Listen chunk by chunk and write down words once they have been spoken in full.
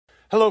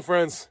Hello,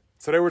 friends.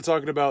 Today we're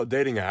talking about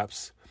dating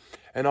apps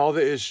and all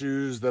the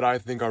issues that I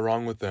think are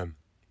wrong with them,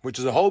 which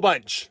is a whole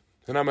bunch.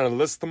 And I'm going to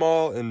list them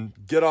all and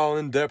get all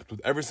in depth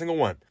with every single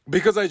one.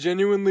 Because I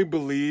genuinely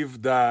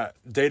believe that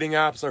dating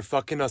apps are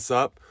fucking us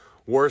up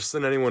worse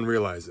than anyone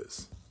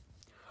realizes.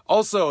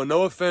 Also,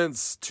 no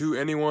offense to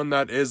anyone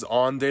that is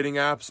on dating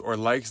apps or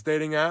likes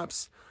dating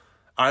apps.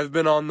 I've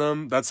been on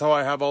them. That's how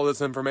I have all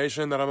this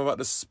information that I'm about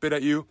to spit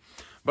at you.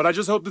 But I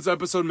just hope this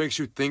episode makes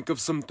you think of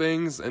some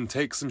things and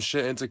take some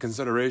shit into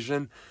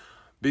consideration,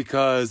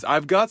 because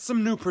I've got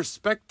some new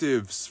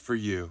perspectives for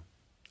you.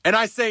 And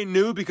I say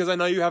new because I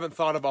know you haven't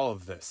thought of all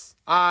of this.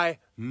 I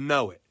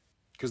know it.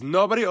 Because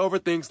nobody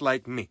overthinks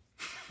like me.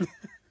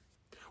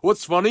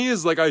 What's funny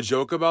is, I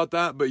joke about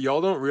that, but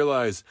y'all don't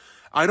realize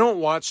I don't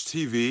watch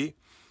TV.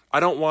 I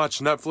don't watch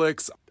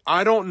Netflix.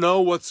 I don't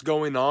know what's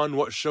going on,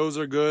 what shows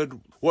are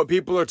good, what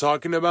people are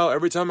talking about.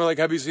 Every time I'm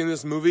have you seen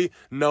this movie?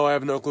 No, I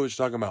have no clue what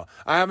you're talking about.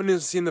 I haven't even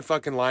seen the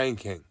fucking Lion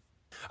King.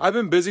 I've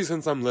been busy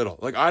since I'm little.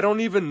 I don't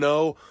even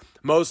know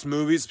most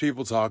movies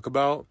people talk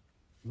about.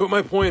 But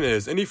my point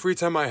is, any free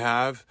time I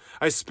have,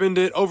 I spend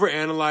it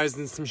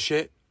overanalyzing some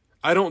shit.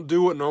 I don't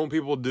do what normal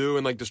people do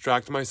and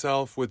distract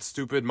myself with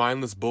stupid,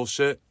 mindless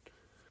bullshit.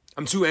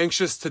 I'm too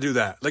anxious to do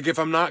that. If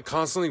I'm not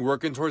constantly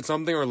working towards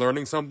something or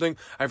learning something,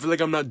 I feel like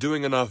I'm not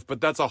doing enough.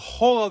 But that's a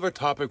whole other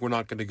topic we're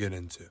not going to get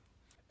into.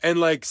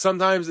 And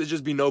sometimes it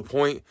just be no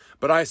point.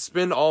 But I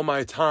spend all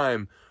my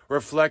time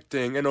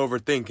reflecting and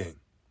overthinking.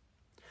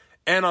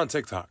 And on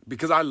TikTok,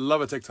 because I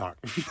love a TikTok.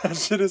 That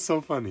shit is so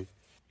funny.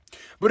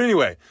 But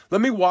anyway, let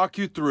me walk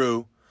you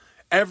through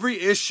every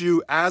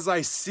issue as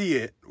I see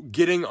it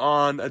getting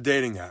on a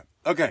dating app.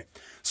 Okay,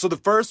 so the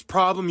first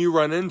problem you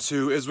run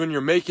into is when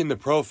you're making the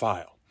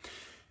profile.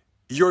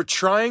 You're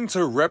trying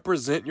to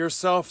represent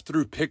yourself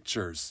through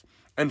pictures.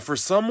 And for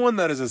someone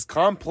that is as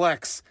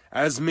complex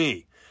as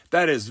me,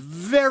 that is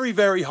very,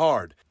 very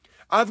hard.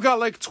 I've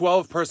got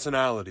 12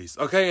 personalities,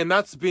 okay? And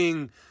that's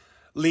being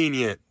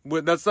lenient.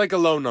 That's a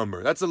low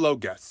number. That's a low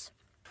guess.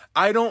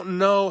 I don't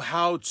know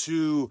how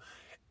to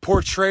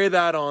portray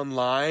that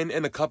online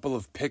in a couple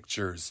of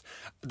pictures.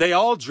 They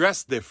all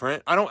dress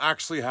different. I don't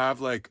actually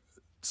have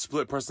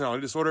split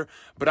personality disorder,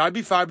 but I'd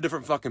be 5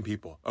 different fucking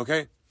people,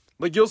 okay?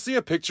 You'll see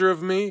a picture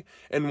of me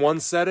in one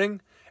setting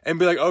and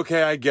be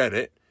okay, I get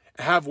it.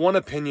 Have one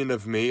opinion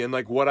of me and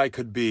what I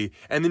could be.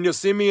 And then you'll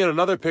see me in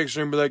another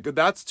picture and be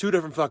that's 2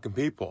 different fucking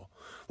people.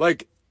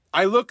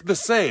 I look the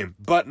same,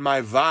 but my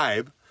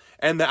vibe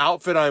and the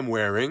outfit I'm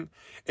wearing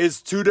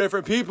is 2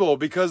 different people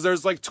because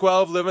there's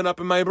 12 living up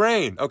in my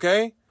brain,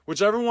 okay?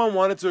 Whichever one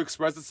wanted to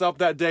express itself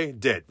that day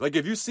did.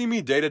 If you see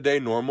me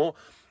day-to-day normal,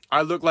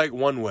 I look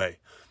one way.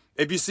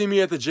 If you see me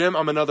at the gym,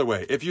 I'm another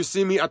way. If you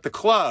see me at the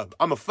club,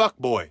 I'm a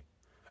fuckboy.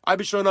 I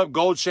be showing up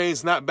gold chain,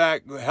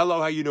 snapback,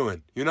 hello, how you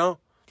doing? You know?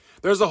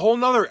 There's a whole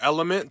nother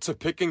element to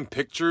picking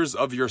pictures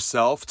of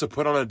yourself to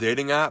put on a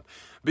dating app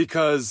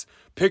because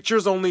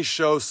pictures only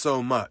show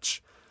so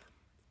much.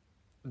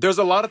 There's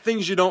a lot of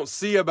things you don't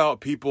see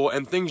about people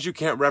and things you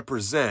can't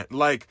represent.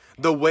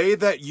 The way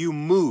that you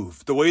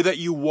move, the way that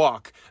you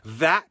walk,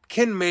 that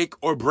can make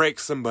or break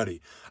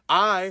somebody.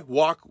 I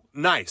walk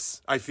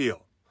nice, I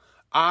feel.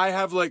 I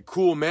have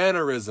cool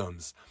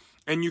mannerisms,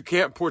 and you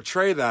can't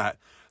portray that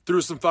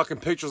through some fucking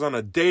pictures on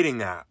a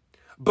dating app.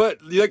 But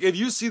if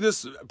you see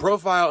this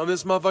profile and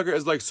this motherfucker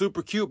is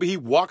super cute, but he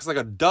walks like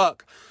a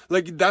duck,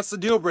 that's the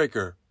deal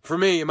breaker. For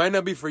me, it might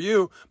not be for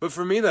you, but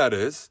for me that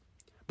is.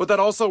 But that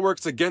also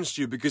works against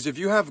you because if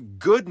you have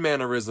good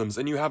mannerisms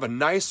and you have a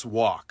nice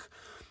walk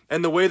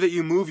and the way that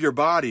you move your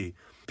body,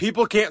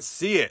 people can't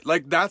see it.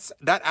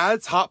 That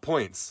adds hot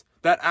points.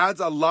 That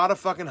adds a lot of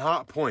fucking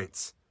hot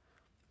points.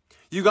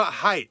 You got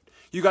height.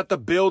 You got the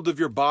build of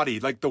your body,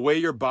 the way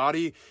your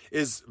body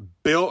is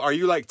built. Are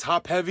you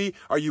top heavy?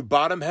 Are you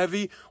bottom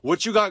heavy?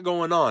 What you got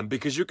going on?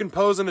 Because you can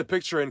pose in a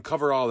picture and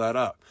cover all that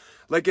up.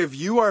 If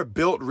you are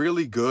built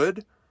really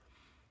good,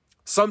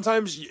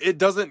 sometimes it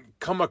doesn't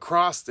come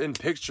across in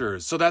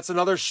pictures. So that's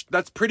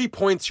that's pretty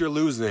points you're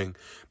losing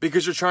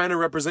because you're trying to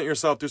represent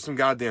yourself through some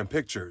goddamn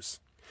pictures.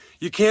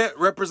 You can't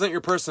represent your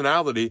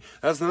personality.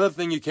 That's another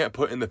thing you can't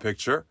put in the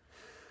picture.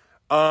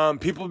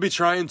 People be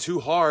trying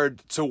too hard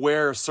to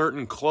wear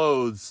certain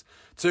clothes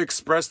to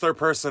express their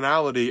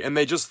personality, and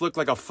they just look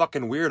like a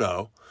fucking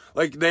weirdo.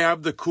 They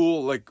have the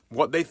cool,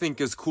 what they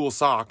think is cool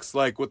socks,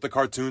 with the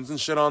cartoons and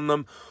shit on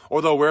them,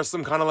 or they'll wear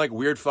some kind of,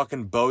 weird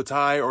fucking bow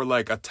tie or,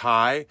 a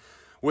tie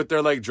with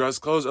their, dress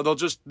clothes, or they'll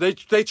just,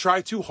 they try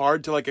too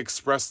hard to,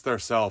 express their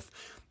self,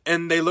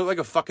 and they look like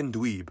a fucking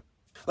dweeb.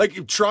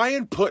 Try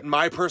and put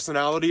my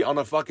personality on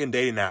a fucking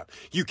dating app.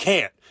 You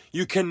can't.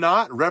 You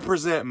cannot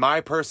represent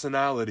my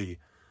personality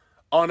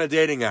on a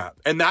dating app.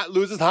 And that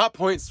loses hot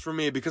points for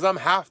me because I'm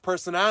half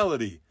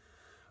personality.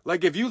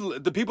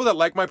 The people that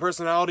like my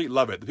personality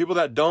love it. The people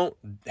that don't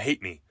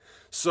hate me.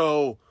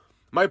 So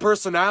my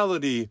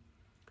personality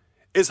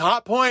is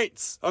hot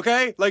points,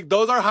 okay?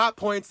 Those are hot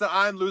points that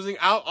I'm losing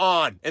out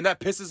on. And that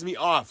pisses me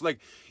off.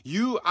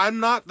 I'm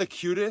not the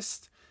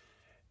cutest.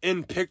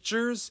 in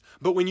pictures,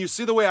 but when you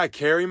see the way I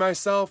carry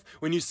myself,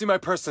 when you see my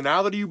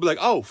personality, you be like,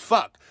 oh,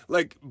 fuck.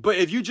 Like, but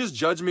if you just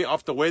judge me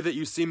off the way that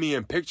you see me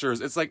in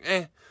pictures, it's like,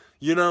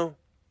 you know?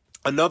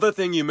 Another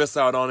thing you miss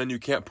out on and you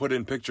can't put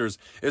in pictures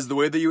is the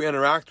way that you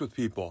interact with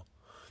people.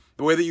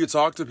 The way that you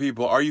talk to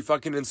people. Are you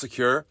fucking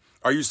insecure?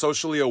 Are you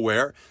socially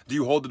aware? Do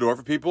you hold the door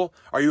for people?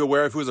 Are you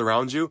aware of who's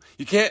around you?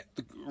 You can't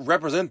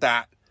represent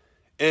that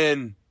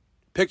in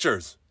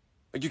pictures.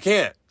 Like, you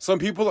can't. Some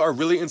people are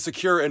really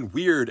insecure and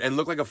weird and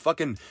look like a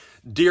fucking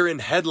deer in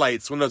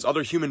headlights when there's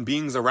other human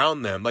beings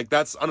around them. Like,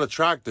 that's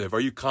unattractive.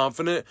 Are you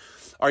confident?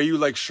 Are you,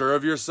 like, sure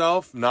of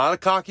yourself? Not a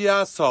cocky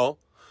asshole.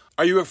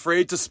 Are you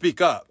afraid to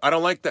speak up? I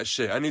don't like that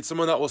shit. I need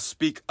someone that will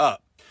speak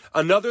up.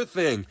 Another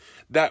thing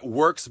that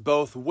works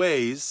both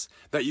ways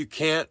that you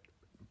can't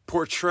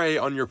portray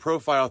on your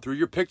profile through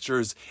your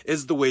pictures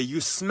is the way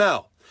you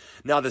smell.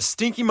 Now, the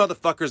stinky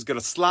motherfuckers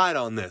gonna slide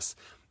on this.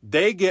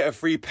 They get a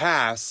free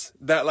pass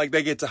that, like,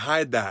 they get to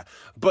hide that.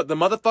 But the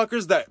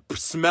motherfuckers that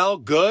smell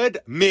good,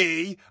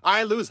 me,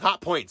 I lose hot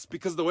points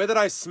because the way that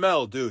I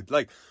smell, dude,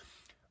 like,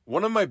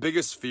 one of my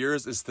biggest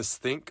fears is to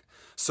stink.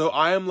 So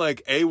I am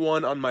like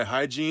A1 on my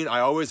hygiene.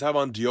 I always have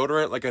on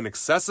deodorant, like an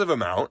excessive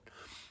amount.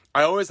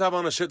 I always have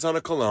on a shit ton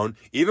of cologne.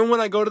 Even when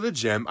I go to the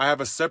gym, I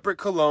have a separate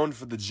cologne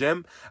for the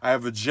gym. I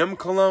have a gym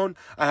cologne.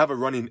 I have a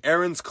running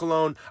errands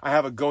cologne. I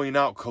have a going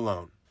out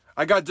cologne.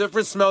 I got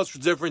different smells for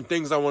different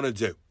things I want to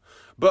do.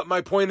 But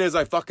my point is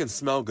I fucking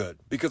smell good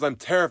because I'm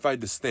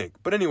terrified to stink.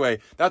 But anyway,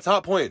 that's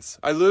hot points.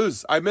 I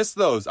lose. I miss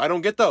those. I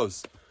don't get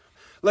those.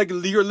 Like,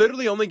 you're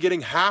literally only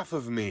getting half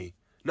of me.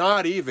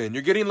 Not even.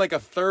 You're getting like a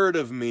third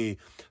of me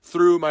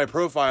through my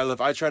profile if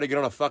I try to get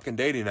on a fucking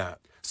dating app.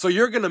 So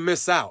you're going to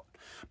miss out.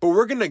 But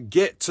we're going to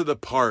get to the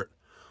part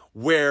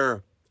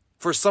where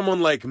for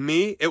someone like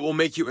me, it will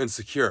make you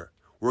insecure.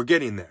 We're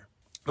getting there.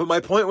 But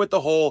my point with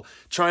the whole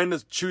trying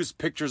to choose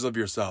pictures of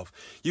yourself,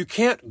 you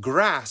can't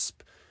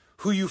grasp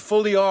who you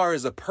fully are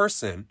as a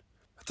person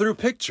through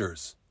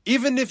pictures,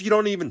 even if you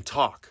don't even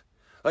talk.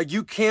 Like,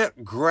 you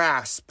can't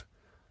grasp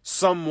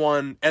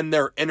someone and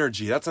their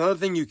energy. That's another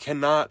thing you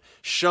cannot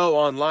show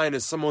online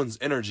is someone's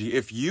energy.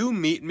 If you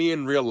meet me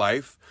in real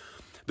life,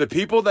 the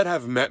people that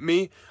have met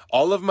me,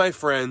 all of my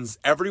friends,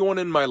 everyone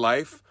in my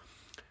life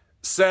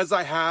says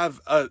I have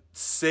a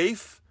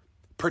safe,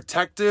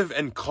 protective,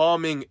 and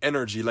calming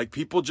energy. Like,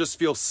 people just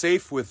feel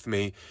safe with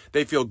me.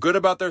 They feel good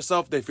about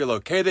themselves. They feel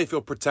okay. They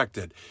feel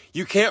protected.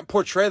 You can't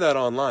portray that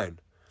online.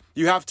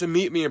 You have to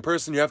meet me in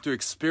person. You have to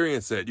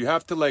experience it. You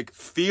have to, like,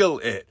 feel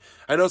it.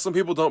 I know some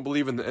people don't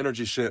believe in the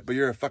energy shit, but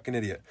you're a fucking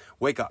idiot.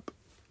 Wake up.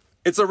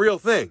 It's a real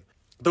thing.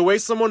 The way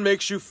someone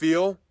makes you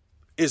feel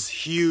is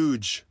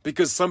huge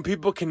because some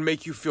people can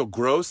make you feel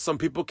gross. Some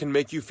people can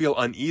make you feel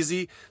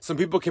uneasy. Some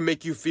people can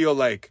make you feel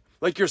like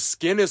your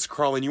skin is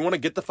crawling. You want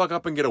to get the fuck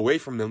up and get away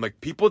from them.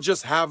 Like, people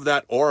just have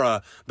that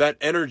aura, that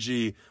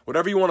energy,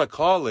 whatever you want to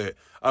call it,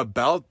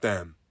 about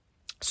them.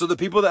 So the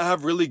people that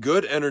have really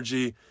good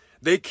energy,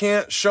 they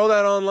can't show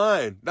that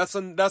online. That's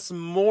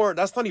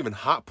not even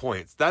hot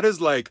points. That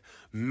is like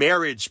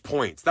marriage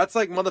points. That's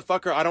like,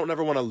 motherfucker, I don't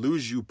ever want to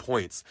lose you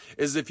points,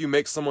 is if you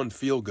make someone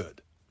feel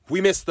good.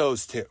 We miss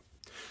those too.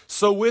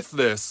 So with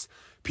this,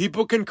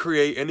 people can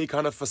create any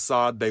kind of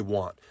facade they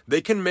want.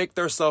 They can make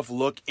themselves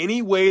look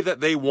any way that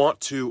they want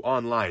to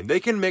online. They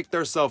can make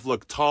themselves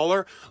look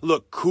taller,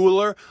 look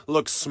cooler,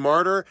 look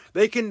smarter.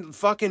 They can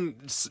fucking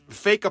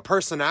fake a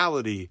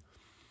personality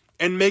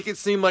and make it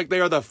seem like they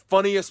are the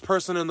funniest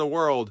person in the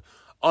world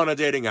on a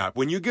dating app.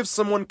 When you give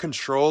someone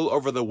control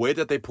over the way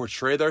that they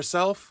portray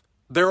themselves,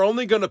 they're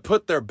only going to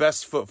put their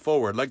best foot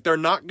forward. Like, they're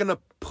not going to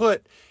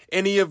put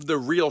any of the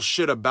real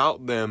shit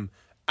about them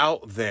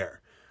out there.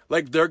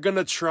 Like, they're going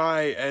to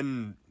try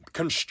and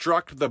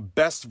construct the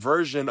best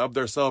version of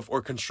themselves or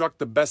construct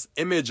the best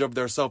image of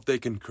themselves they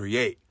can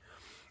create.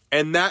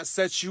 And that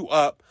sets you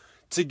up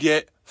to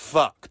get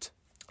fucked.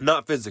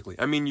 Not physically.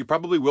 I mean, you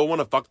probably will want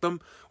to fuck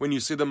them when you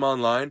see them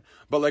online.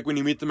 But, like, when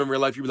you meet them in real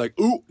life, you'll be like,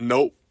 ooh,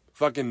 nope.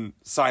 Fucking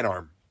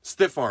sidearm.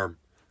 Stiff arm.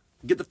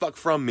 Get the fuck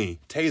from me.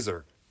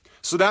 Taser.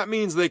 So that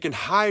means they can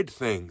hide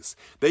things.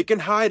 They can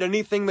hide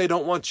anything they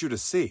don't want you to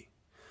see.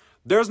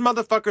 There's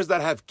motherfuckers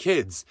that have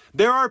kids.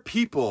 There are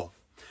people,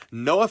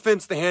 no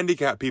offense to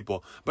handicapped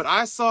people, but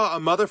I saw a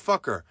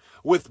motherfucker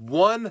with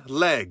one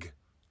leg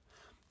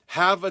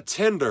have a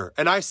Tinder,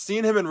 and I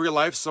seen him in real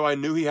life, so I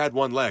knew he had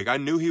one leg. I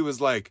knew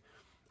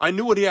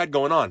what he had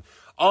going on.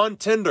 On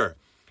Tinder,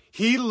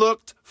 he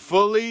looked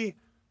fully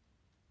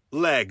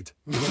legged.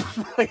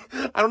 I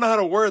don't know how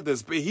to word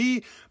this, but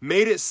he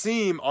made it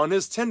seem on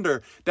his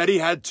Tinder that he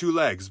had two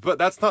legs, but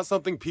that's not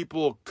something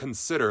people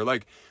consider.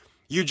 Like,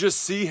 you just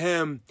see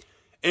him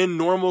in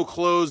normal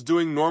clothes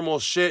doing normal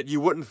shit.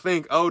 You wouldn't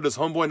think, oh, does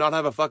homeboy not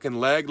have a fucking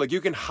leg? Like,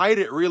 you can hide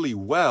it really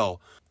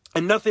well.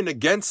 And nothing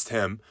against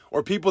him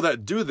or people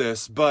that do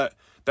this, but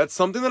that's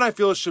something that I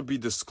feel should be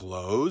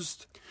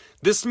disclosed.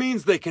 This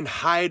means they can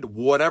hide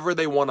whatever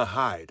they want to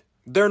hide.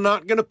 They're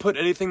not going to put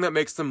anything that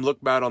makes them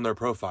look bad on their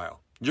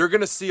profile. You're going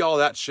to see all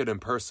that shit in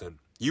person.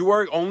 You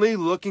are only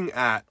looking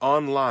at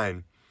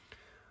online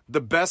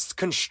the best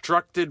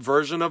constructed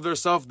version of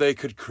themselves they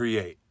could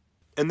create.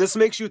 And this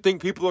makes you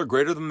think people are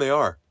greater than they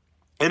are.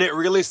 And it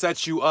really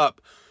sets you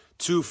up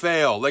to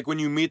fail. Like when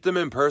you meet them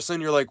in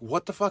person, you're like,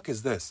 what the fuck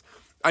is this?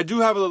 I do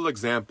have a little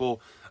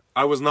example.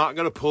 I was not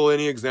going to pull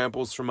any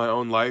examples from my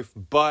own life,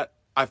 but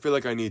I feel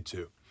like I need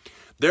to.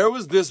 There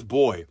was this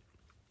boy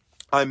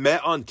I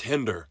met on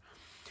Tinder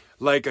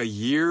like a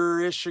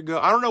year-ish ago.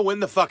 I don't know when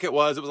the fuck it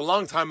was. It was a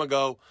long time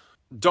ago.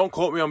 Don't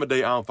quote me on the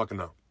date. I don't fucking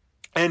know.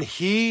 And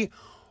he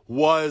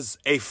was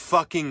a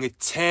fucking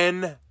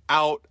 10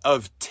 out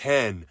of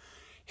 10.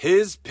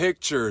 His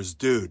pictures,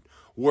 dude,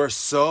 were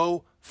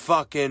so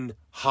fucking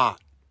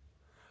hot.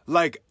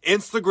 Like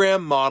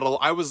Instagram model.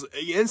 I was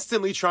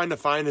instantly trying to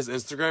find his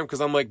Instagram because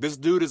I'm like, this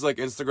dude is like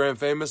Instagram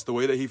famous. The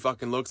way that he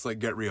fucking looks, like,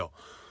 get real.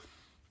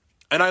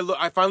 And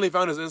I finally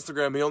found his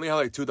Instagram. He only had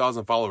like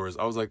 2,000 followers.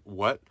 I was like,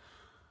 what?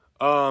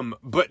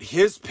 But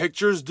his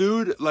pictures,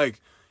 dude,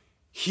 like,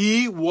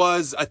 he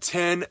was a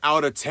 10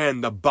 out of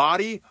 10. The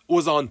body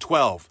was on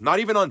 12. Not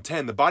even on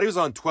 10. The body was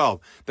on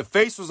 12. The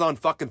face was on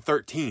fucking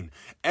 13.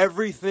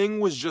 Everything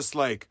was just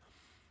like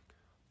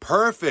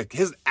perfect.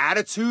 His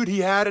attitude he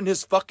had in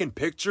his fucking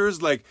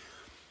pictures, like,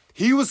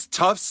 he was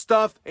tough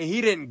stuff and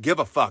he didn't give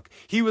a fuck.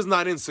 He was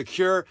not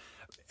insecure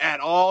at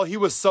all. He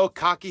was so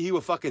cocky, he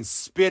would fucking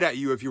spit at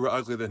you if you were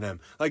uglier than him.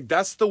 Like,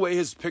 that's the way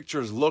his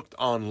pictures looked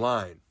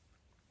online.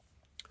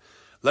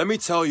 Let me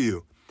tell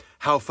you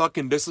how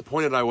fucking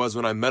disappointed I was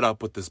when I met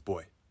up with this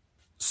boy.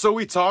 So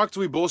we talked,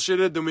 we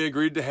bullshitted, then we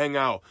agreed to hang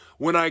out.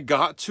 When I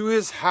got to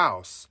his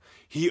house,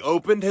 he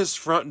opened his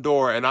front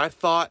door and I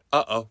thought,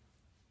 uh-oh.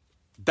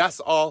 That's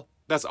all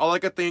I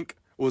could think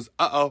was,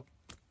 uh-oh.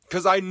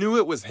 Because I knew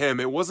it was him.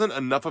 It wasn't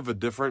enough of a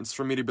difference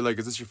for me to be like,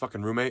 is this your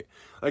fucking roommate?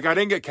 Like, I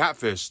didn't get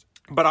catfished.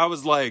 But I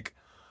was like,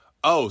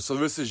 oh, so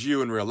this is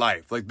you in real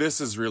life. Like,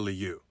 this is really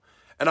you.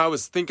 And I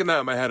was thinking that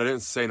in my head. I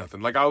didn't say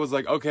nothing. Like, I was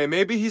like, okay,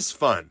 maybe he's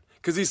fun.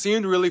 Because he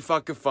seemed really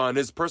fucking fun.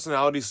 His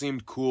personality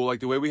seemed cool.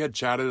 Like, the way we had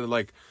chatted,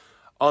 like,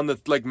 on the,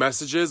 like,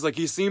 messages, like,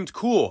 he seemed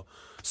cool.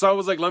 So I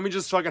was like, let me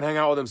just fucking hang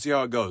out with him, see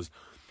how it goes.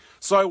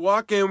 So I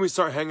walk in, we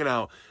start hanging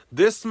out.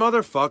 This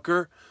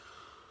motherfucker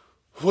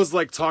was,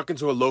 like, talking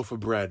to a loaf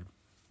of bread.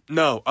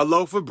 No, a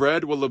loaf of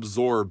bread will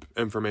absorb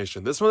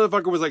information. This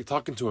motherfucker was, like,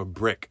 talking to a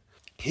brick.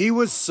 He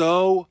was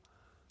so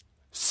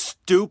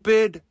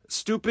stupid.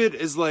 Stupid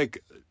is,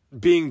 like,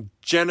 being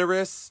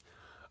generous.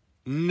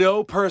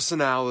 No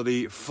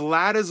personality,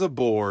 flat as a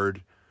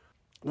board,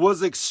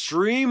 was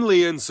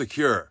extremely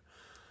insecure.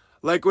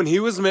 Like, when he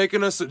was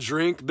making us a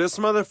drink, this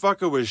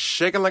motherfucker was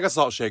shaking like a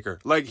salt shaker.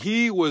 Like,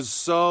 he was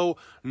so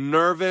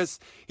nervous.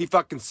 He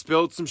fucking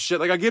spilled some shit.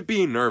 Like, I get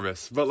being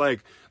nervous, but,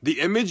 like, the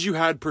image you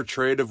had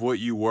portrayed of what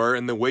you were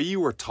and the way you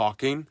were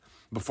talking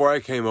before I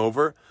came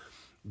over,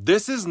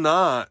 this is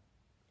not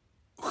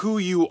who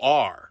you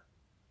are.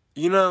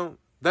 You know,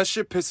 that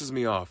shit pisses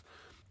me off.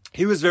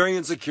 He was very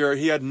insecure.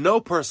 He had no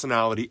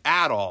personality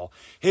at all.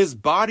 His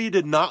body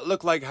did not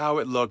look like how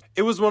it looked.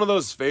 It was one of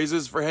those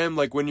phases for him,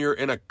 like when you're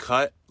in a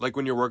cut, like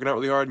when you're working out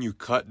really hard and you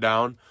cut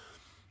down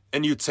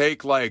and you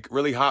take like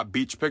really hot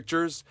beach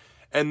pictures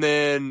and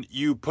then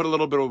you put a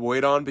little bit of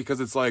weight on because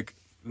it's like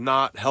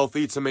not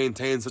healthy to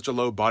maintain such a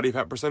low body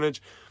fat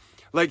percentage.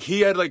 Like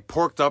he had like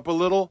porked up a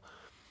little.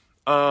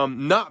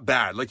 Not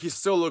bad. Like he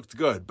still looked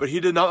good, but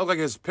he did not look like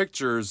his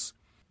pictures.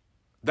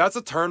 That's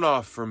a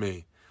turnoff for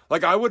me.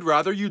 Like, I would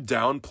rather you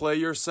downplay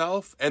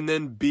yourself and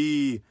then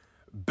be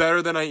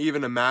better than I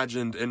even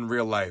imagined in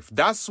real life.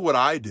 That's what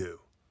I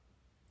do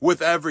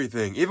with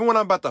everything. Even when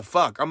I'm about to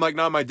fuck, I'm like,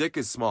 nah, my dick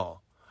is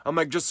small. I'm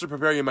like, just to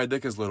prepare you, my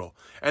dick is little.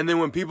 And then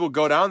when people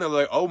go down, they're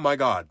like, oh my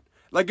God.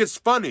 Like, it's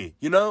funny,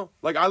 you know?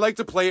 Like, I like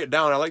to play it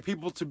down. I like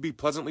people to be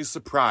pleasantly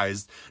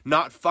surprised,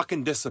 not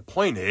fucking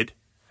disappointed.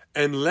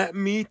 And let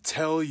me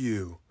tell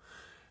you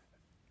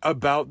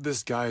about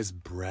this guy's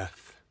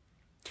breath.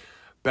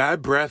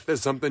 Bad breath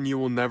is something you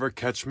will never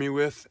catch me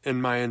with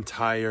in my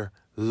entire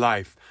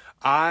life.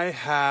 I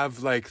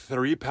have like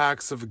 3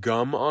 packs of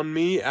gum on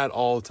me at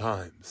all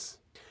times.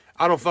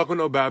 I don't fuck with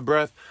no bad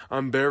breath.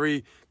 I'm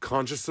very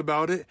conscious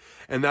about it.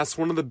 And that's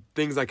one of the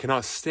things I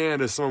cannot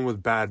stand is someone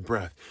with bad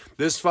breath.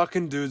 This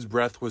fucking dude's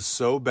breath was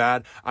so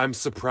bad. I'm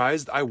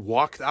surprised I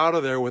walked out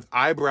of there with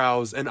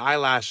eyebrows and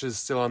eyelashes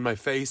still on my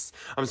face.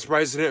 I'm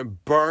surprised I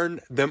didn't burn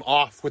them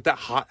off with that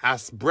hot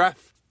ass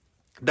breath.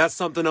 That's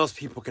something else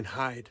people can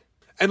hide.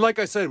 And like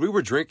I said, we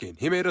were drinking.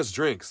 He made us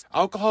drinks.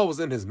 Alcohol was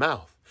in his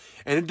mouth.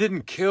 And it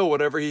didn't kill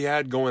whatever he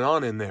had going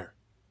on in there.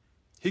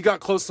 He got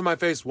close to my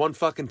face one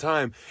fucking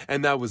time,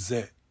 and that was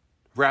it.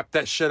 Wrapped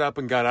that shit up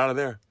and got out of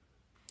there.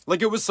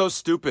 Like, it was so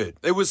stupid.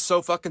 It was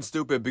so fucking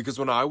stupid because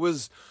when I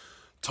was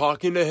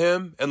talking to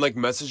him and, like,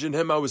 messaging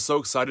him, I was so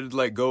excited to,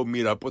 like, go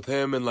meet up with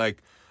him. And,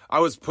 like, I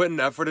was putting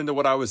effort into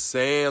what I was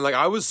saying. Like,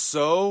 I was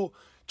so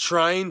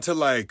trying to,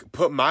 like,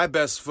 put my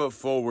best foot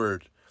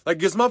forward. Like,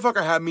 this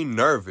motherfucker had me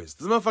nervous.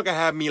 This motherfucker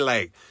had me,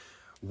 like,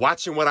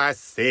 watching what I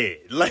said.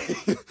 Like,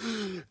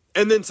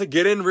 and then to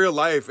get in real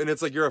life, and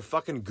it's like, you're a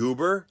fucking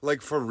goober.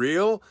 Like, for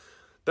real?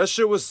 That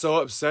shit was so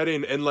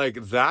upsetting. And, like,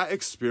 that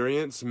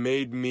experience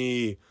made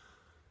me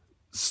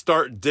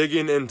start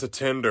digging into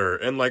Tinder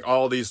and like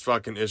all these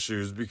fucking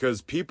issues,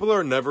 because people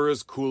are never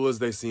as cool as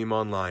they seem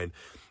online.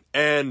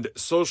 And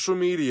social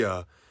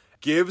media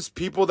gives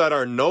people that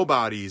are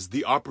nobodies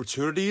the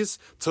opportunities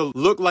to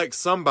look like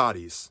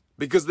somebodies,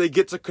 because they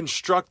get to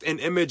construct an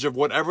image of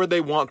whatever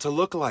they want to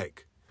look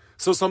like.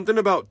 So something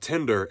about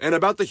Tinder and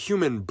about the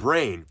human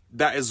brain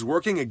that is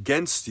working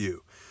against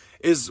you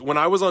is, when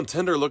I was on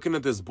Tinder looking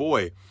at this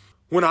boy,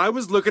 when I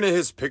was looking at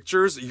his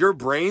pictures, your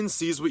brain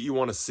sees what you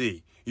want to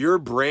see. Your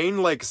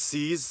brain like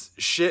sees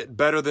shit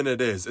better than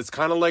it is. It's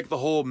kind of like the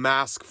whole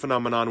mask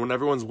phenomenon. When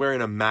everyone's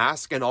wearing a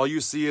mask and all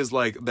you see is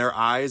like their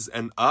eyes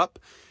and up,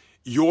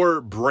 your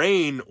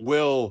brain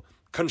will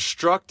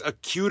construct a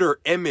cuter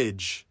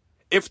image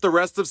if the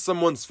rest of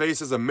someone's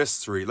face is a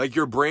mystery. Like,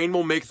 your brain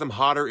will make them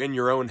hotter in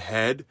your own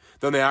head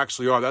than they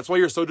actually are. That's why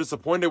you're so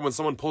disappointed when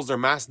someone pulls their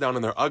mask down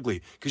and they're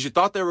ugly, because you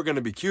thought they were going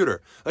to be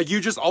cuter. Like,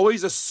 you just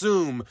always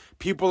assume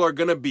people are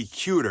going to be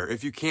cuter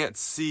if you can't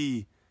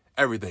see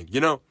everything, you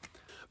know?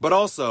 But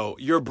also,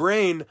 your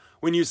brain,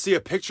 when you see a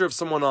picture of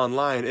someone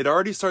online, it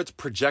already starts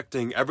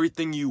projecting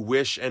everything you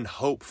wish and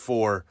hope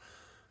for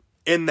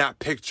in that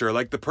picture.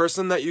 Like, the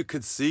person that you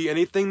could see,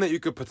 anything that you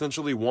could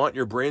potentially want,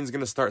 your brain's going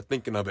to start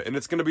thinking of it, and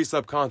it's going to be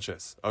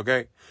subconscious,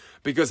 okay?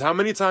 Because how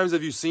many times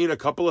have you seen a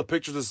couple of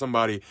pictures of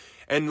somebody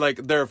and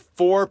like there are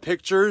 4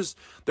 pictures,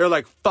 they're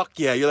like, fuck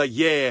yeah, you're like,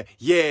 yeah,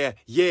 yeah,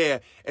 yeah,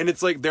 and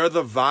it's like they're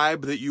the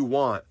vibe that you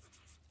want.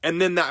 And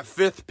then that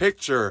 5th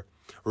picture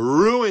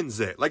ruins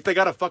it. Like, they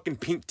got a fucking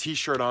pink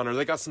t-shirt on, or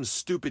they got some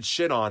stupid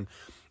shit on,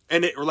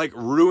 and it like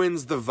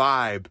ruins the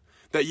vibe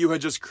that you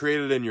had just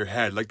created in your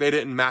head. Like, they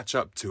didn't match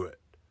up to it.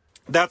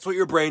 That's what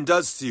your brain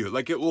does to you.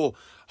 Like, it will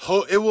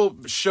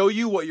show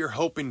you what you're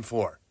hoping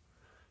for.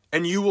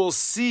 And you will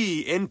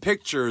see in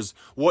pictures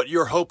what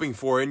you're hoping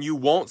for, and you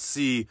won't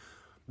see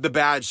the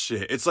bad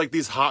shit. It's like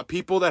these hot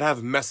people that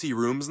have messy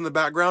rooms in the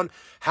background.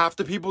 Half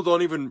the people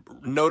don't even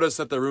notice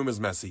that the room is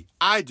messy.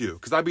 I do,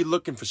 because I be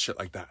looking for shit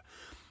like that.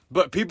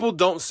 But people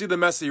don't see the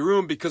messy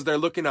room because they're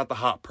looking at the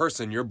hot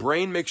person. Your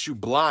brain makes you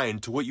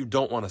blind to what you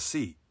don't want to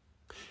see.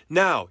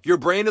 Now, your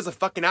brain is a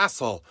fucking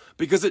asshole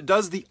because it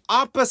does the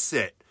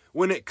opposite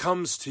when it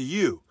comes to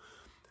you.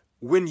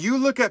 When you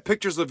look at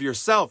pictures of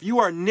yourself, you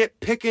are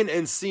nitpicking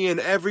and seeing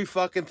every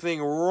fucking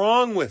thing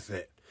wrong with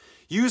it.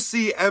 You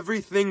see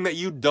everything that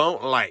you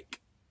don't like.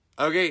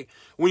 Okay?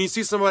 When you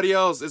see somebody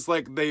else, it's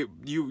like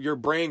your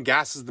brain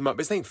gasses them up.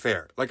 This ain't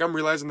fair. Like, I'm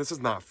realizing this is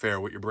not fair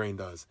what your brain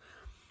does.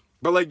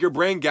 But like, your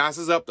brain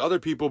gasses up other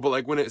people, but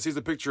like when it sees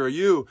a picture of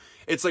you,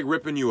 it's like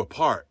ripping you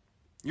apart.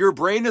 Your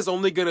brain is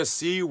only going to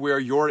see where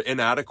you're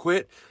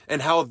inadequate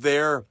and how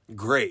they're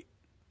great.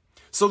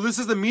 So this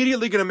is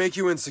immediately going to make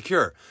you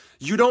insecure.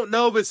 You don't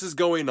know this is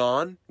going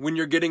on when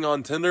you're getting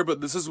on Tinder,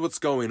 but this is what's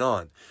going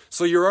on.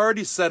 So you're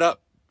already set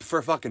up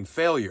for fucking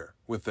failure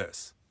with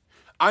this.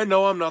 I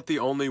know I'm not the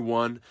only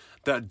one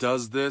that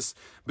does this,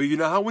 but you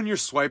know how when you're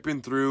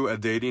swiping through a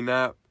dating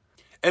app,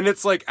 and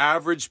it's like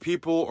average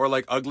people or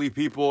like ugly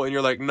people, and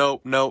you're like,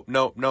 nope, nope,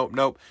 nope, nope,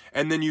 nope.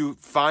 And then you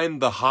find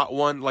the hot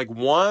one, like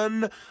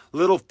one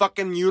little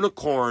fucking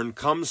unicorn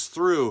comes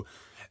through,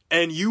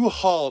 and you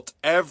halt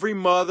every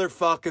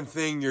motherfucking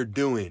thing you're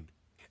doing.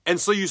 And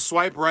so you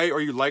swipe right,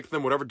 or you like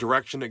them, whatever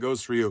direction it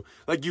goes for you.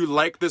 Like, you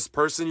like this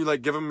person, you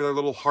like give them their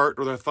little heart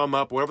or their thumb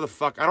up, whatever the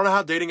fuck. I don't know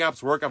how dating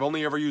apps work. I've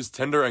only ever used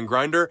Tinder and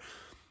Grindr.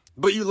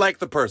 But you like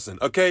the person,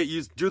 okay?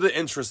 You do the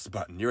interest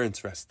button. You're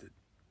interested.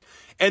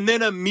 And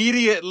then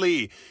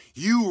immediately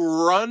you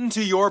run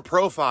to your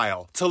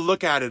profile to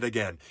look at it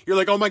again. You're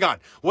like, oh my God,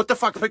 what the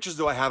fuck pictures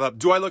do I have up?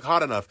 Do I look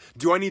hot enough?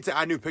 Do I need to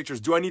add new pictures?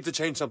 Do I need to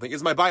change something?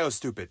 Is my bio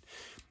stupid?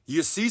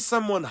 You see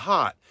someone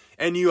hot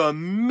and you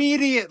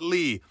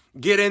immediately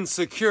get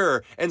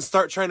insecure and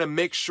start trying to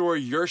make sure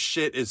your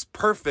shit is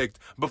perfect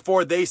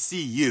before they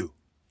see you.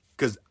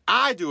 Because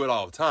I do it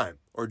all the time,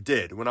 or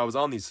did when I was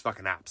on these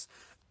fucking apps.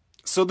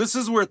 So this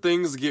is where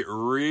things get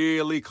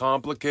really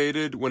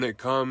complicated when it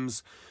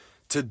comes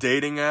to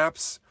dating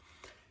apps,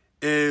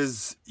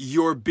 is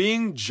you're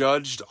being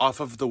judged off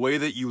of the way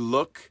that you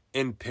look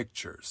in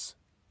pictures.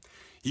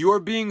 You are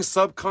being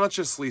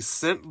subconsciously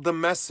sent the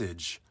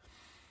message.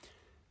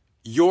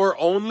 Your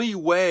only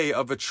way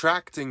of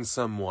attracting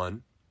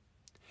someone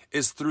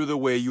is through the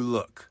way you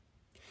look.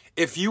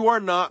 If you are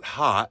not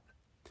hot,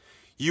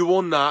 you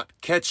will not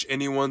catch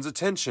anyone's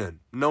attention.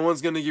 No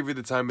one's going to give you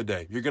the time of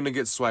day. You're going to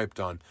get swiped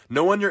on.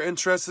 No one you're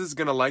interested in is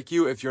going to like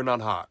you if you're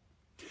not hot.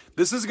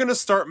 This is going to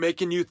start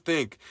making you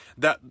think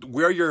that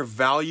where your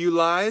value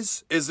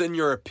lies is in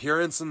your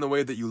appearance and the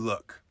way that you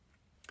look.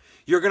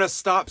 You're going to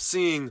stop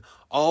seeing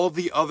all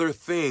the other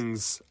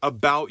things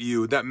about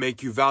you that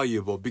make you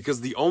valuable,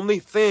 because the only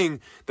thing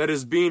that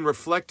is being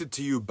reflected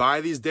to you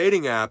by these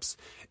dating apps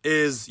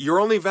is your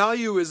only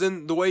value is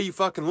in the way you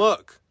fucking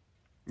look.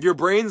 Your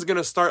brain's going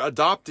to start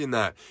adopting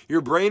that.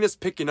 Your brain is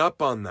picking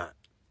up on that.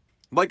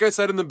 Like I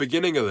said in the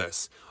beginning of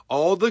this,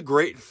 all the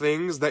great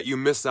things that you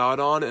miss out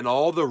on and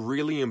all the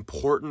really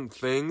important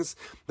things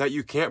that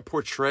you can't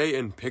portray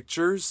in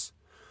pictures,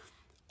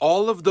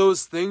 all of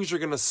those things you're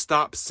going to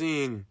stop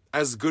seeing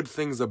as good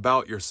things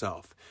about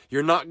yourself.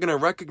 You're not going to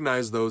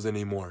recognize those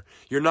anymore.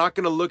 You're not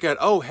going to look at,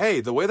 oh,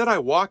 hey, the way that I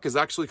walk is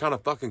actually kind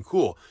of fucking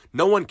cool.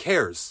 No one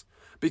cares.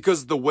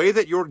 Because the way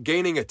that you're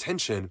gaining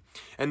attention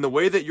and the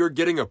way that you're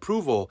getting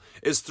approval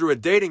is through a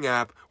dating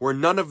app where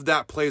none of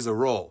that plays a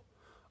role.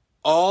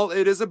 All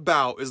it is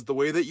about is the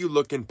way that you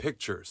look in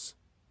pictures.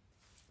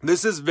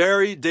 This is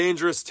very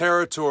dangerous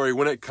territory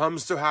when it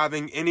comes to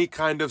having any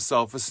kind of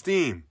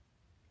self-esteem.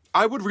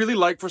 I would really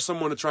like for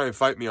someone to try and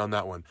fight me on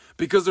that one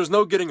because there's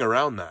no getting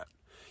around that.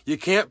 You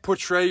can't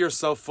portray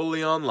yourself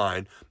fully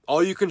online.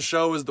 All you can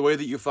show is the way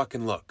that you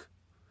fucking look.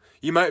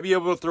 You might be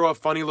able to throw a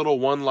funny little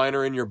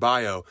one-liner in your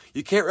bio.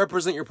 You can't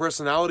represent your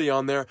personality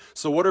on there,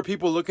 so what are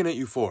people looking at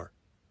you for?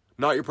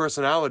 Not your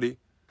personality.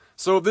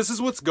 So if this is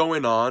what's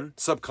going on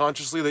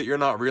subconsciously that you're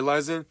not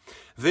realizing,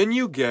 then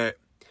you get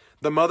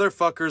the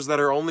motherfuckers that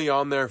are only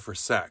on there for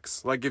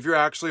sex. Like, if you're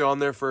actually on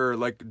there for,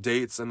 like,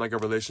 dates and, like, a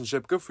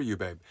relationship, good for you,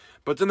 babe.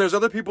 But then there's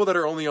other people that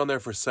are only on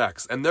there for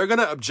sex, and they're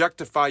gonna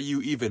objectify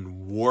you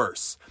even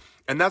worse.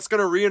 And that's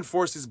gonna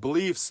reinforce these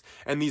beliefs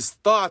and these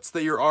thoughts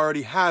that you're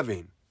already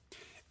having.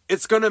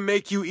 It's going to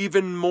make you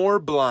even more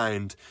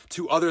blind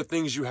to other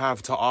things you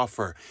have to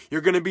offer.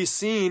 You're going to be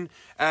seen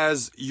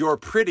as you're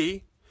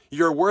pretty,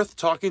 you're worth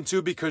talking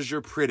to because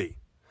you're pretty.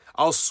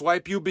 I'll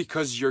swipe you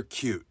because you're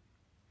cute.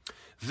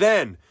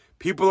 Then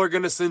people are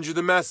going to send you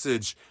the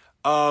message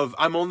of,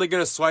 I'm only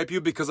going to swipe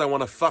you because I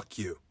want to fuck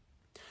you.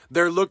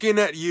 They're looking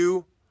at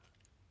you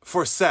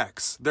for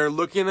sex. They're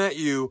looking at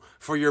you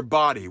for your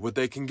body, what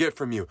they can get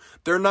from you.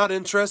 They're not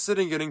interested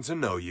in getting to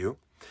know you.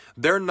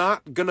 They're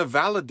not going to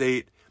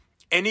validate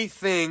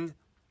anything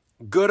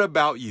good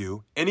about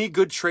you, any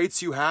good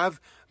traits you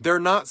have. They're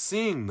not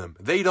seeing them.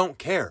 They don't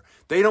care.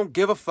 They don't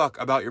give a fuck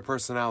about your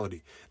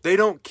personality. They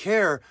don't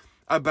care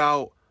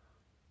about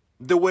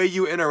the way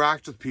you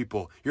interact with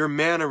people, your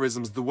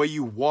mannerisms, the way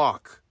you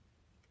walk.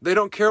 They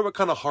don't care what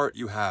kind of heart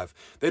you have.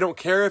 They don't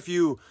care if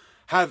you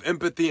have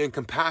empathy and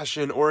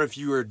compassion, or if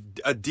you're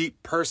a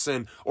deep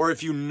person, or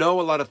if you know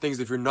a lot of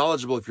things, if you're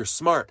knowledgeable, if you're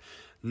smart.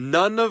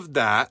 None of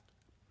that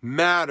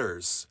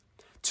matters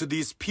to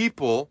these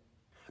people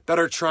that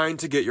are trying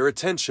to get your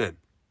attention.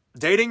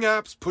 Dating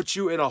apps put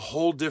you in a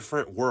whole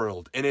different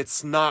world, and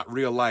it's not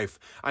real life.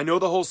 I know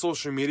the whole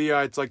social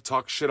media, it's like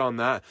talk shit on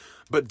that,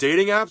 but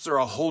dating apps are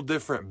a whole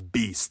different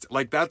beast.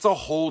 Like, that's a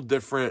whole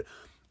different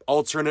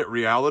alternate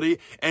reality,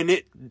 and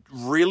it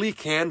really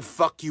can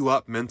fuck you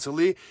up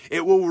mentally.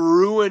 It will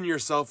ruin your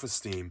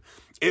self-esteem.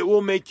 It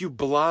will make you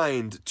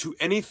blind to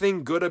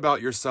anything good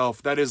about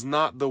yourself that is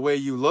not the way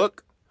you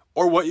look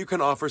or what you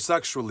can offer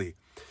sexually.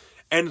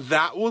 And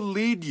that will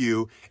lead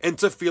you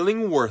into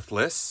feeling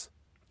worthless,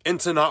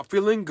 into not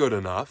feeling good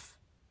enough,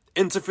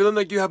 into feeling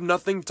like you have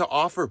nothing to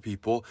offer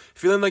people,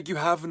 feeling like you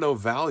have no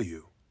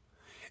value.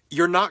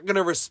 You're not going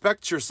to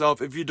respect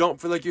yourself if you don't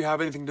feel like you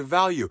have anything to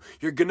value.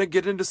 You're going to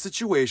get into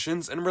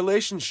situations and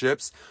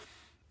relationships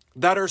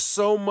that are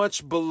so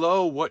much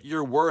below what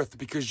you're worth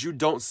because you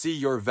don't see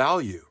your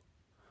value.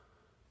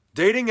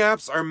 Dating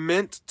apps are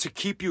meant to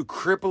keep you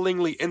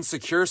cripplingly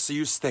insecure so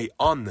you stay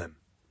on them.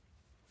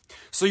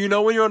 So you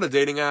know when you're on a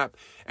dating app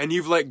and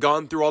you've like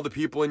gone through all the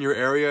people in your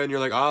area and you're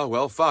like, oh,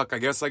 well, fuck, I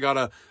guess I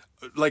gotta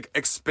like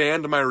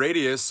expand my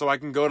radius so I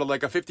can go to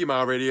like a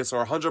 50-mile radius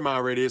or a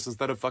 100-mile radius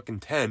instead of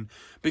fucking 10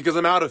 because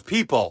I'm out of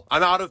people.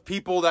 I'm out of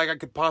people that I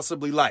could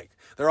possibly like.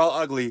 They're all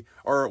ugly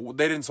or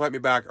they didn't swipe me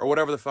back or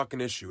whatever the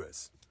fucking issue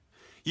is.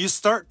 You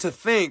start to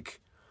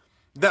think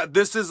that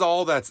this is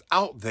all that's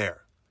out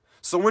there.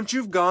 So once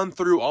you've gone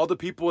through all the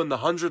people in the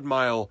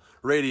 100-mile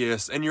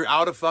radius and you're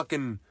out of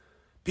fucking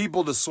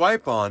people to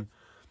swipe on,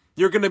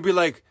 you're going to be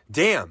like,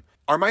 damn,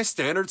 are my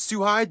standards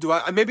too high?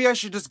 Maybe I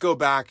should just go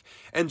back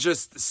and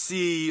just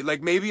see,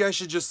 like, maybe I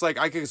should just, like,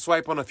 I can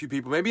swipe on a few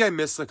people. Maybe I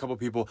missed a couple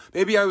people.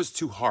 Maybe I was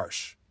too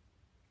harsh.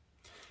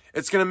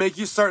 It's going to make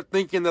you start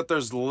thinking that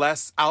there's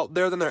less out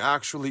there than there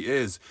actually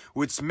is,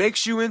 which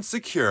makes you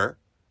insecure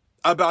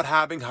about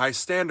having high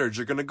standards.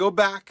 You're going to go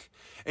back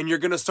and you're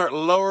going to start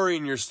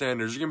lowering your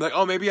standards. You're going to be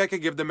like, oh, maybe I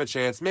could give them a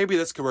chance. Maybe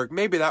this could work.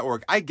 Maybe that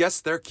work. I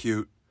guess they're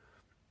cute.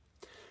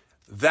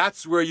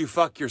 That's where you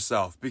fuck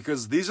yourself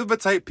because these are the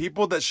type of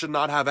people that should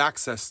not have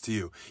access to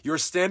you. Your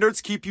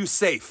standards keep you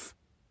safe.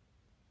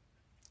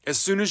 As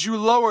soon as you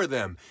lower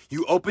them,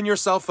 you open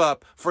yourself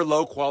up for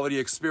low quality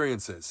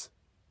experiences.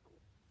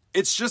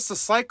 It's just a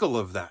cycle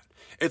of that.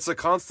 It's a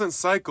constant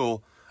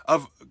cycle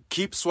of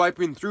keep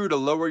swiping through to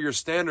lower your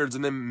standards,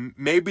 and then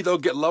maybe they'll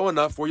get low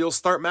enough where you'll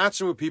start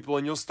matching with people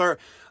and you'll start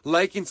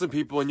liking some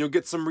people and you'll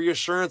get some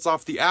reassurance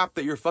off the app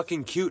that you're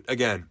fucking cute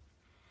again.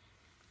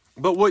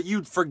 But what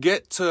you'd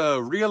forget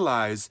to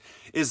realize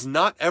is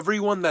not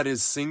everyone that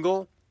is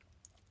single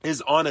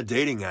is on a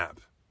dating app.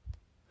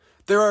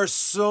 There are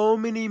so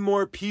many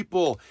more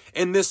people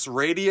in this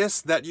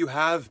radius that you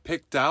have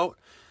picked out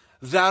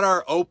that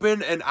are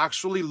open and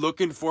actually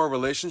looking for a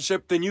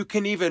relationship than you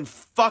can even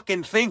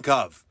fucking think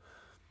of.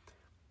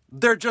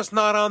 They're just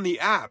not on the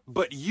app,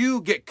 but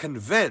you get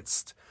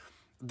convinced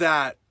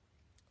that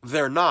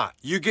they're not.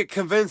 You get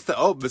convinced that,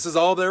 oh, this is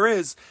all there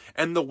is.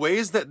 And the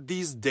ways that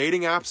these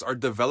dating apps are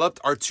developed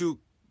are to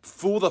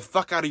fool the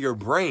fuck out of your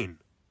brain.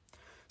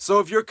 So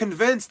if you're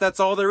convinced that's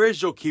all there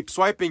is, you'll keep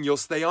swiping, you'll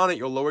stay on it,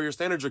 you'll lower your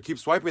standards, you'll keep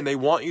swiping. They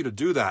want you to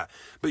do that.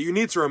 But you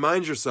need to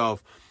remind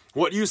yourself,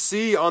 what you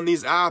see on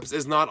these apps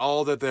is not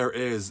all that there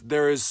is.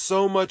 There is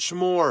so much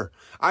more.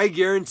 I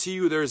guarantee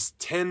you there's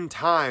 10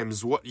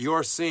 times what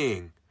you're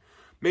seeing,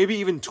 maybe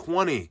even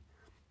 20,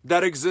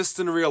 that exist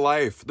in real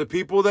life. The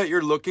people that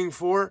you're looking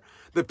for,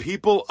 the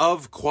people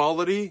of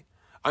quality,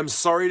 I'm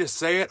sorry to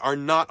say it, are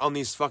not on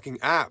these fucking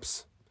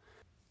apps.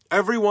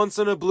 Every once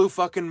in a blue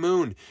fucking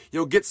moon,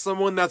 you'll get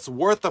someone that's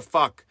worth a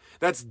fuck,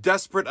 that's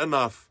desperate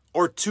enough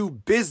or too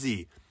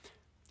busy,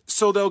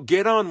 so they'll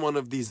get on one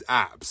of these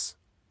apps.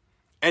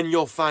 And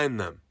you'll find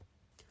them.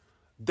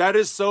 That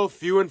is so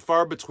few and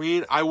far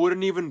between, I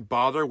wouldn't even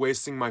bother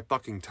wasting my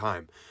fucking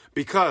time.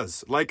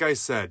 Because, like I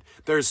said,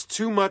 there's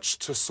too much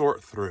to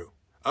sort through.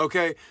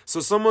 Okay? So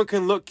someone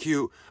can look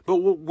cute, but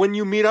when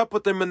you meet up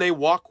with them and they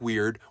walk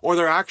weird, or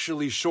they're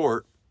actually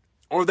short,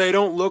 or they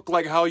don't look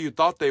like how you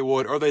thought they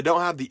would, or they don't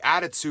have the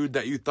attitude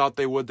that you thought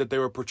they would that they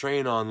were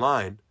portraying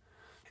online,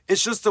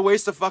 it's just a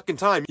waste of fucking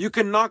time. You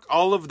can knock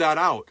all of that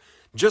out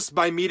just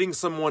by meeting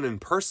someone in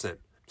person.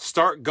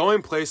 Start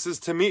going places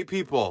to meet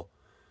people.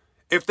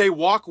 If they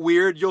walk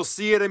weird, you'll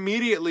see it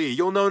immediately.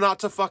 You'll know not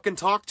to fucking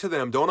talk to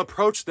them. Don't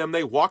approach them.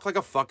 They walk like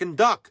a fucking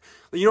duck.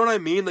 You know what I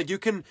mean? Like, you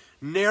can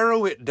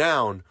narrow it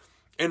down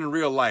in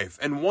real life.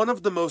 And one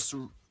of the most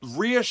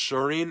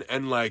reassuring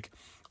and like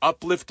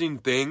uplifting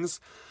things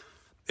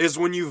is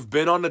when you've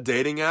been on a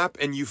dating app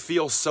and you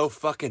feel so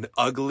fucking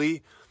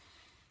ugly,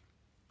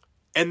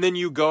 and then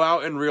you go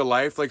out in real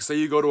life, like say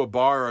you go to a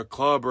bar or a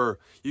club, or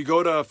you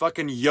go to a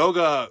fucking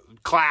yoga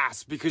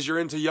class because you're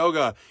into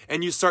yoga,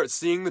 and you start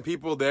seeing the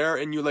people there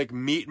and you like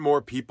meet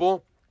more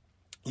people,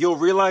 you'll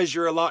realize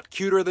you're a lot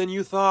cuter than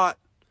you thought.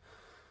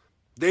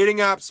 Dating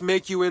apps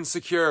make you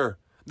insecure.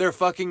 They're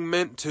fucking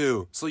meant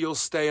to, so you'll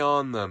stay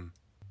on them.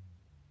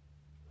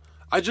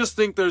 I just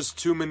think there's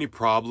too many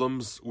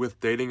problems with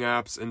dating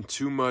apps and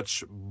too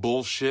much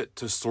bullshit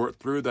to sort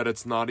through that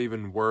it's not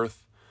even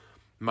worth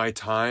my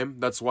time.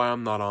 That's why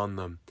I'm not on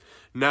them.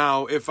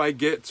 Now, if I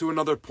get to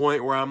another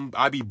point where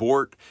I be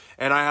bored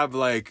and I have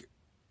like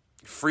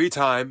free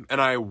time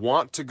and I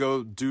want to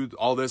go do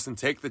all this and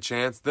take the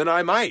chance, then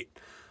I might.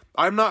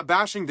 I'm not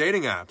bashing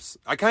dating apps.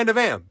 I kind of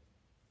am.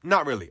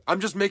 Not really.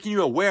 I'm just making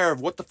you aware of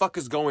what the fuck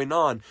is going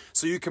on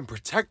so you can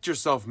protect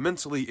yourself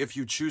mentally if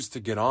you choose to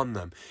get on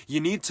them.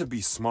 You need to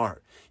be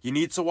smart. You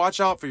need to watch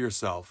out for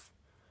yourself.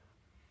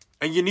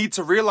 And you need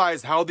to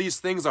realize how these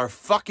things are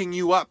fucking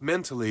you up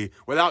mentally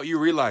without you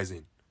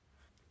realizing.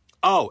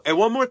 Oh, and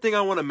one more thing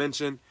I want to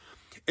mention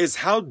is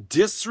how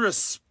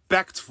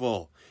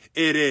disrespectful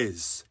it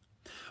is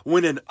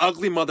when an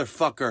ugly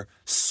motherfucker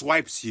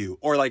swipes you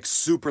or like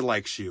super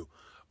likes you.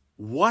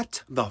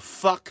 What the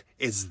fuck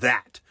is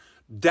that?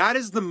 That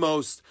is the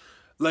most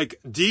like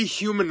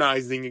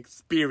dehumanizing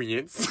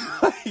experience.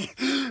 Like,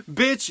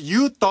 bitch,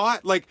 you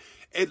thought like...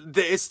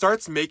 It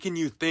starts making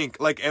you think,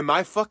 like, am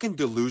I fucking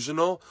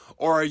delusional?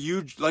 Or are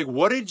you, like,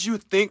 what did you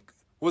think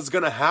was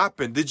gonna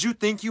happen? Did you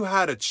think you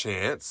had a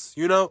chance?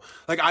 You know?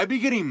 Like, I'd be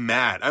getting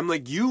mad. I'm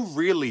like, you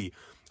really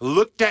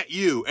looked at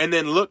you and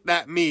then looked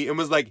at me and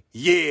was like,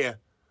 yeah.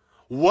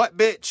 What,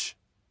 bitch?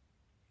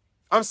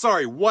 I'm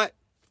sorry, what?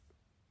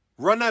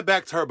 Run that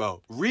back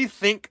turbo.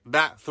 Rethink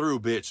that through,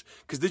 bitch.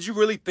 Because did you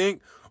really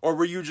think, or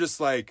were you just,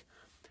 like,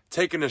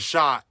 taking a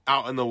shot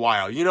out in the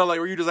wild? You know, like,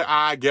 where you just like,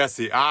 I guess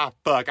it.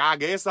 Fuck, I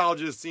guess I'll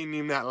just send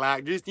him that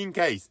like, just in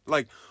case.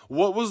 Like,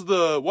 what was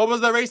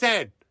the race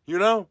head? You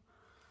know?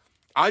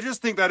 I just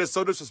think that is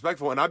so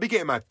disrespectful, and I be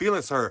getting my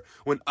feelings hurt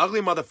when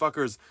ugly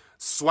motherfuckers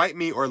swipe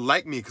me or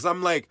like me, because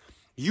I'm like,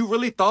 you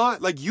really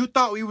thought? Like, you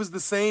thought we was the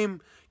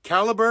same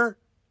caliber?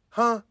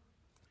 Huh?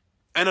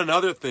 And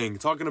another thing,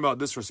 talking about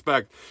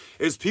disrespect,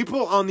 is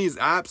people on these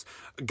apps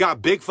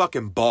got big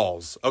fucking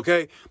balls,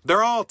 okay?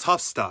 They're all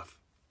tough stuff.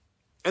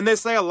 And they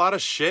say a lot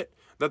of shit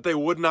that they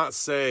would not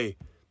say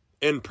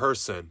in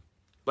person.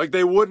 Like,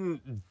 they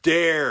wouldn't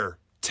dare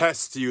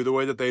test you the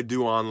way that they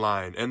do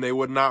online. And they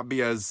would not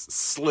be as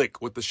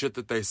slick with the shit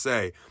that they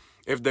say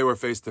if they were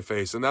face to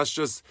face. And that's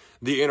just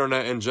the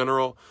internet in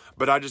general.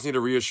 But I just need to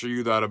reassure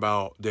you that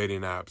about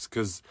dating apps.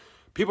 Because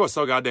people are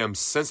so goddamn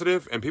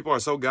sensitive and people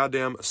are so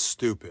goddamn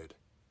stupid.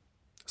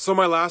 So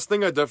my last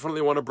thing I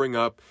definitely want to bring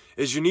up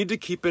is you need to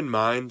keep in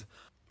mind,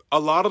 a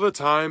lot of the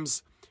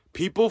times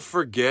people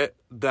forget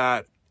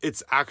that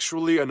it's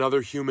actually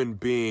another human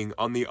being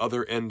on the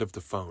other end of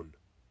the phone.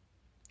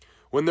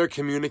 When they're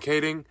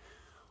communicating,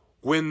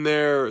 when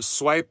they're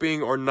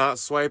swiping or not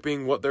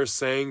swiping, what they're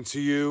saying to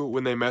you,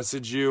 when they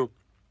message you,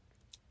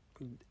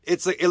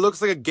 it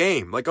looks like a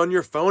game. Like on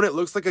your phone, it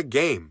looks like a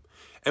game.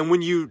 And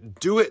when you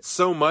do it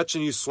so much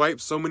and you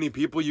swipe so many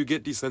people, you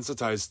get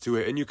desensitized to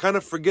it. And you kind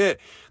of forget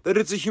that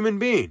it's a human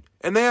being.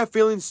 And they have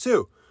feelings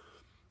too.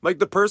 Like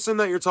the person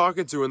that you're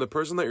talking to and the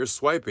person that you're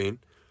swiping,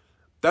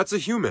 that's a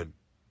human.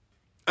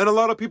 And a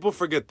lot of people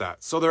forget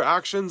that. So their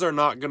actions are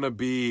not going to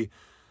be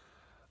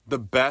the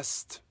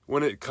best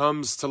when it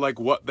comes to like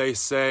what they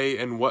say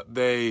and what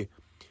they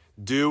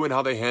do and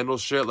how they handle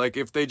shit. Like,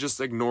 if they just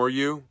ignore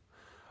you,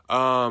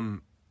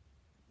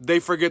 they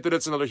forget that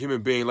it's another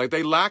human being. Like,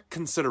 they lack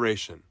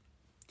consideration.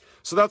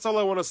 So that's all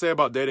I want to say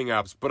about dating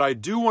apps. But I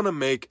do want to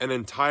make an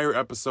entire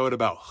episode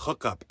about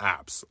hookup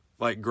apps,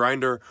 like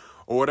Grindr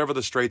or whatever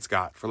the straights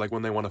got for, like,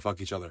 when they want to fuck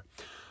each other.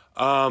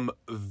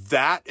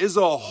 That is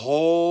a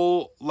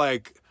whole,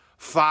 like,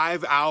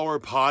 5-hour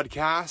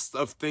podcast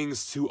of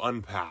things to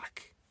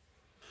unpack.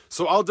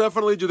 So I'll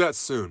definitely do that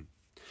soon.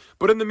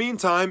 But in the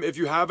meantime, if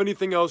you have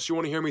anything else you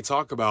want to hear me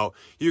talk about,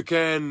 you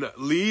can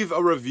leave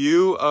a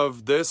review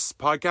of this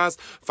podcast.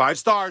 5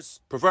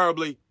 stars,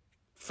 preferably.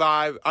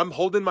 5. I'm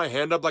holding my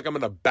hand up like I'm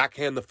going to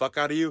backhand the fuck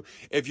out of you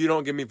if you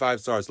don't give me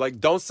 5 stars. Like,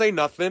 don't say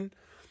nothing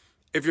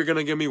if you're going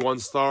to give me 1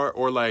 star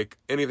or, like,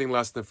 anything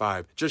less than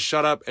 5. Just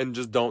shut up and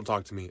just don't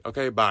talk to me.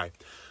 Okay, bye.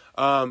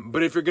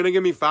 But if you're going to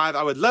give me 5,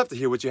 I would love to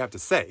hear what you have to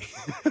say.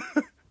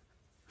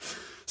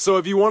 So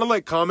if you want to,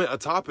 like, comment a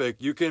topic,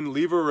 you can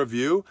leave a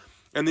review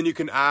and then you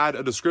can add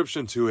a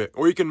description to it.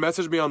 Or you can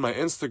message me on my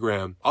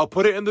Instagram. I'll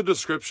put it in the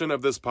description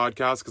of this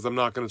podcast because I'm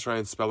not going to try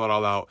and spell it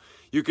all out.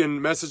 You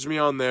can message me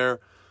on there.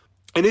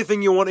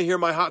 Anything you want to hear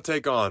my hot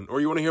take on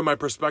or you want to hear my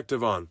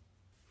perspective on.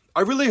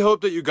 I really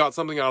hope that you got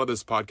something out of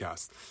this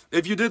podcast.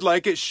 If you did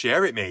like it,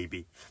 share it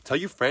maybe. Tell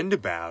your friend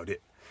about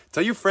it.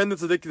 Tell your friend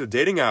that's addicted to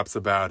dating apps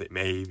about it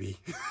maybe.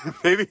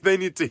 Maybe they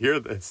need to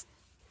hear this.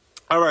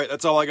 All right,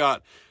 that's all I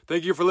got.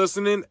 Thank you for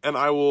listening, and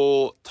I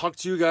will talk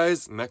to you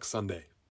guys next Sunday.